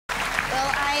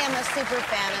I'm a super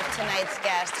fan of tonight's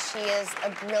guest. She is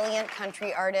a brilliant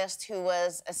country artist who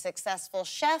was a successful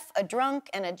chef, a drunk,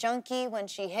 and a junkie when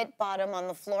she hit bottom on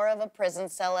the floor of a prison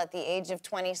cell at the age of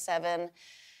 27.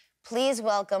 Please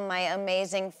welcome my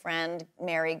amazing friend,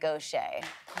 Mary Gauthier.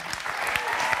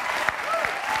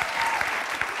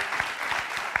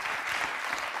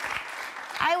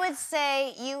 I would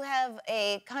say you have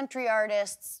a country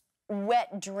artist's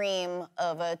wet dream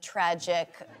of a tragic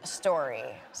story.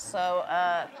 So,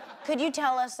 could you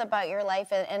tell us about your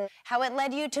life and how it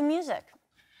led you to music?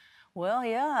 Well,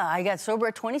 yeah, I got sober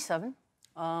at 27.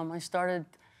 I started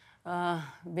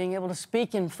being able to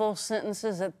speak in full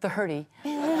sentences at 30.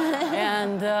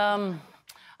 And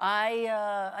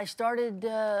I started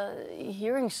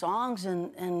hearing songs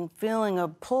and feeling a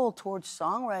pull towards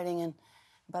songwriting. And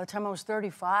by the time I was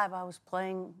 35, I was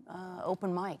playing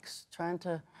open mics, trying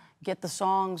to get the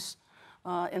songs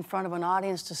in front of an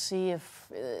audience to see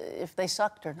if they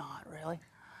sucked or not, really.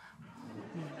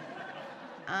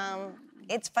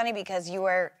 It's funny because you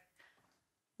are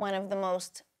one of the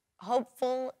most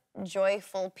hopeful,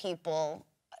 joyful people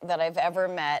that I've ever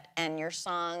met, and your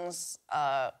songs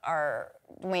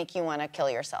make you want to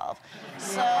kill yourself.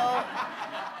 So,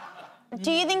 do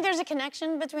you think there's a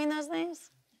connection between those things?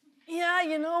 Yeah,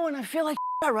 you know, when I feel like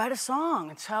I write a song.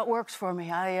 It's how it works for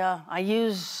me. I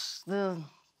use the...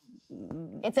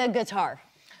 It's a guitar.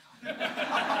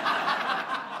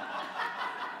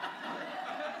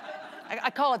 I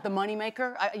call it the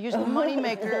moneymaker. I use the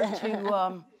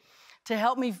moneymaker to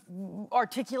help me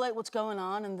articulate what's going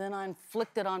on, and then I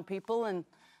inflict it on people, and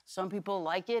some people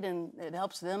like it, and it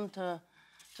helps them to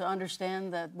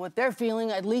understand that what they're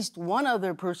feeling, at least one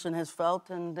other person has felt,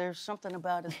 and there's something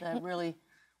about it that really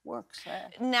works.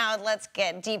 Now, let's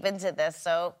get deep into this.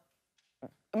 So,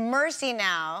 Mercy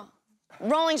Now,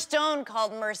 Rolling Stone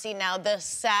called Mercy Now the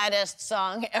saddest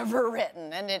song ever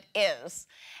written, and it is.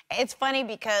 It's funny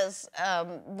because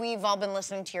we've all been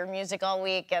listening to your music all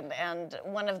week, and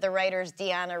one of the writers,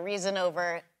 Deanna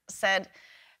Reasonover, said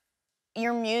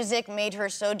your music made her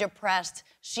so depressed,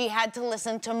 she had to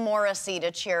listen to Morrissey to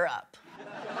cheer up.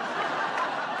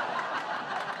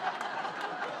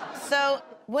 So,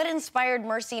 what inspired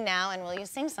Mercy Now, and will you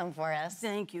sing some for us?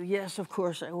 Thank you. Yes, of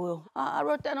course I will. I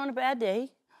wrote that on a bad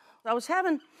day. I was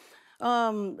having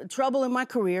trouble in my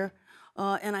career,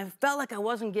 and I felt like I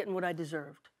wasn't getting what I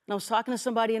deserved. And I was talking to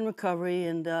somebody in recovery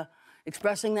and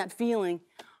expressing that feeling.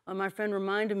 My friend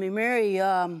reminded me, Mary,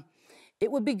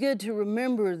 it would be good to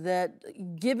remember that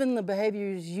given the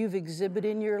behaviors you've exhibited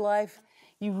in your life,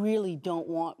 you really don't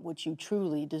want what you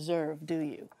truly deserve, do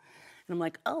you? And I'm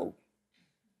like, oh,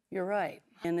 you're right.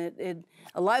 And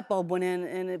a light bulb went in,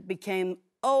 and it became,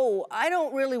 oh, I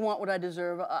don't really want what I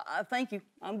deserve. Thank you,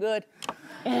 I'm good.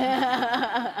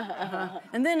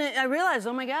 And then I realized,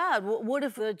 oh my God, what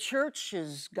if the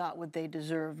churches got what they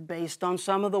deserved based on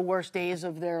some of the worst days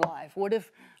of their life? What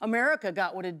if America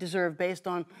got what it deserved based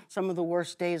on some of the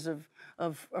worst days of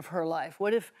her life?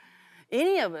 What if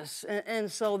any of us?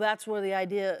 And so that's where the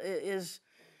idea is.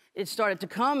 It started to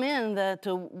come in that,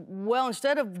 well,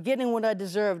 instead of getting what I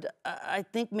deserved, I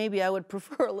think maybe I would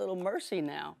prefer a little mercy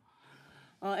now.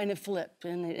 And it flipped,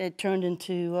 and it turned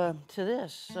into to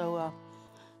this.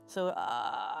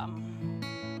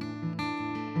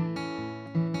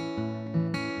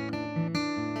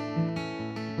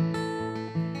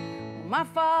 My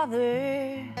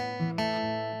father,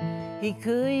 he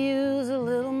could use a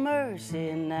little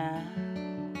mercy now.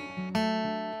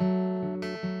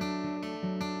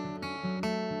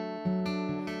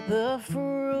 The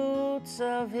fruits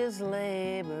of his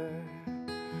labor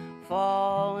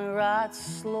falling right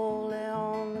slowly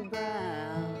on the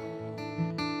ground.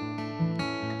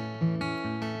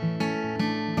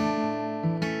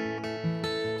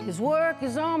 His work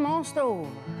is almost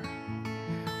over.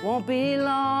 Won't be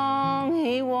long,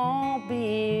 he won't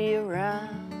be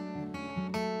around.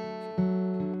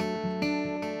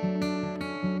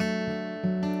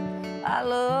 I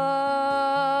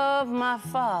love my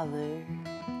father.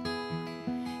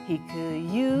 He could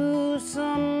use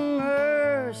some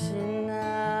mercy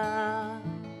now.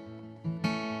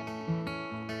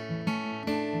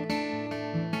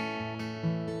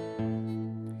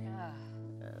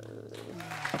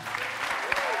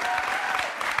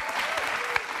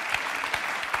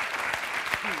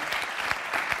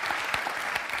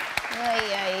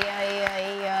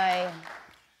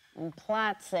 I'm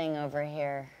plotzing over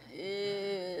here.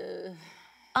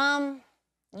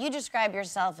 You describe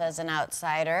yourself as an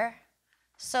outsider.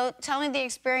 So tell me the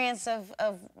experience of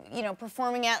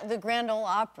performing at the Grand Ole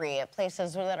Opry, at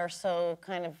places that are so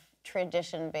kind of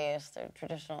tradition-based or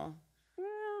traditional. Yeah,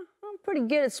 pretty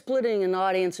good at splitting an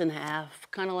audience in half,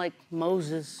 kind of like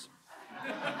Moses.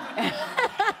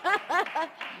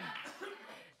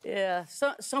 Yeah,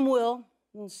 some will,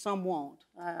 and some won't.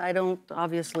 I don't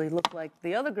obviously look like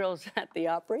the other girls at the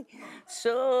Opry,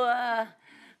 so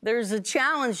there's a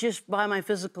challenge just by my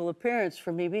physical appearance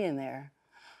for me being there.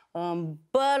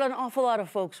 But an awful lot of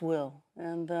folks will,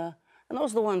 and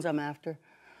those are the ones I'm after.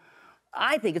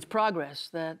 I think it's progress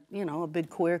that, you know, a big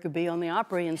queer could be on the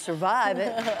Opry and survive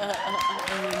it.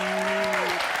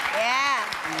 Yeah.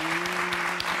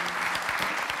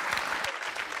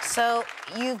 So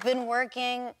you've been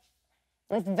working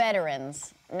with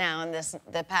veterans now in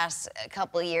the past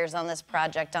couple of years on this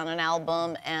project, on an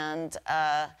album, and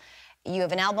you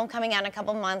have an album coming out in a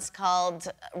couple months called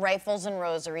Rifles and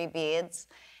Rosary Beads,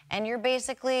 and you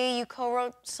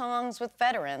co-wrote songs with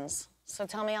veterans. So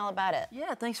tell me all about it.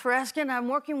 Yeah, thanks for asking. I'm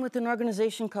working with an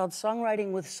organization called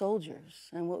Songwriting with Soldiers,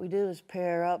 and what we do is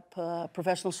pair up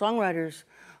professional songwriters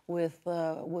with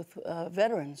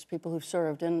veterans, people who've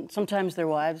served, and sometimes their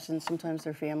wives and sometimes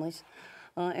their families,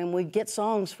 and we get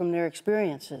songs from their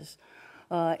experiences.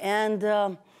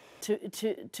 To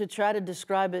try to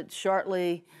describe it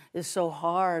shortly is so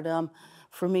hard.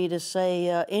 For me to say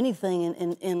anything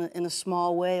in a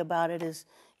small way about it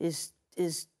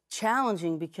is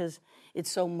challenging because it's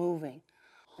so moving.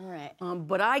 Right.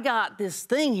 But I got this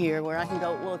thing here where I can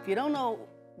go, well, if you don't know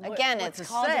what it's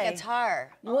called a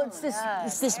guitar. Well, it's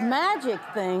this magic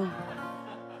thing.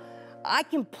 I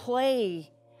can play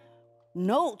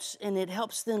notes and it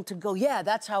helps them to go, yeah,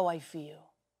 that's how I feel.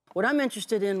 What I'm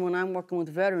interested in when I'm working with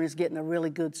veterans is getting a really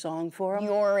good song for them.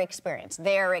 Your experience,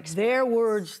 their experience. Their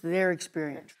words, their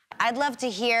experience. I'd love to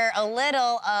hear a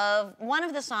little of one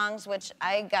of the songs which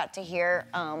I got to hear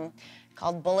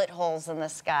called Bullet Holes in the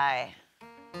Sky.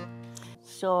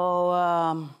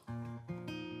 So,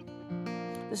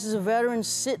 this is a veteran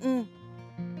sitting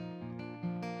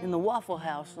in the Waffle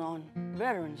House on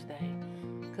Veterans Day.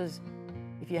 Because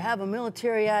if you have a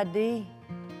military ID,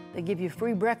 they give you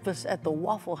free breakfast at the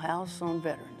Waffle House on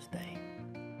Veterans Day.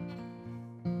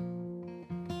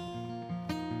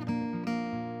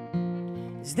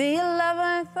 It's the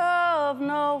 11th of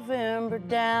November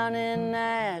down in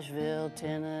Nashville,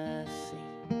 Tennessee.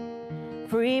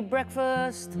 Free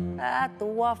breakfast at the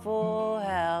Waffle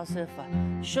House if I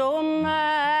show 'em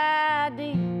my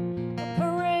ID. A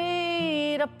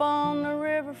parade up on the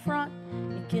riverfront,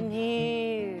 you can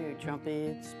hear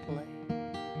trumpets play.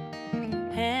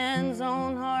 Hands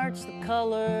on hearts, the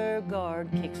color guard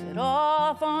kicks it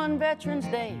off on Veterans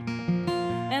Day.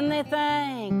 And they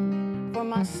thank me for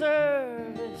my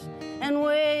service and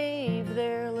wave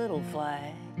their little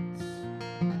flags.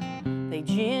 They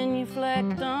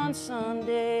genuflect on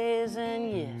Sundays, and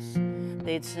yes,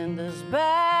 they'd send us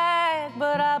back.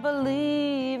 But I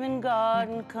believe in God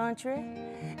and country,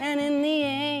 and in the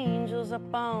angels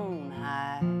up on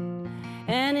high,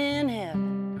 and in heaven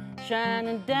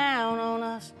shining down on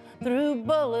us through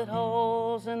bullet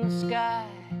holes in the sky.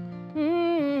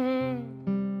 Mm-hmm.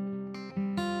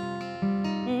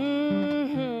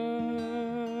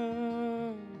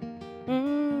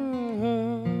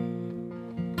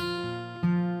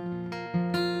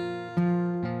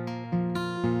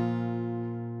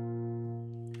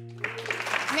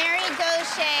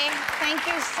 Gauthier, thank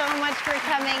you so much for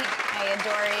coming. I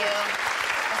adore you.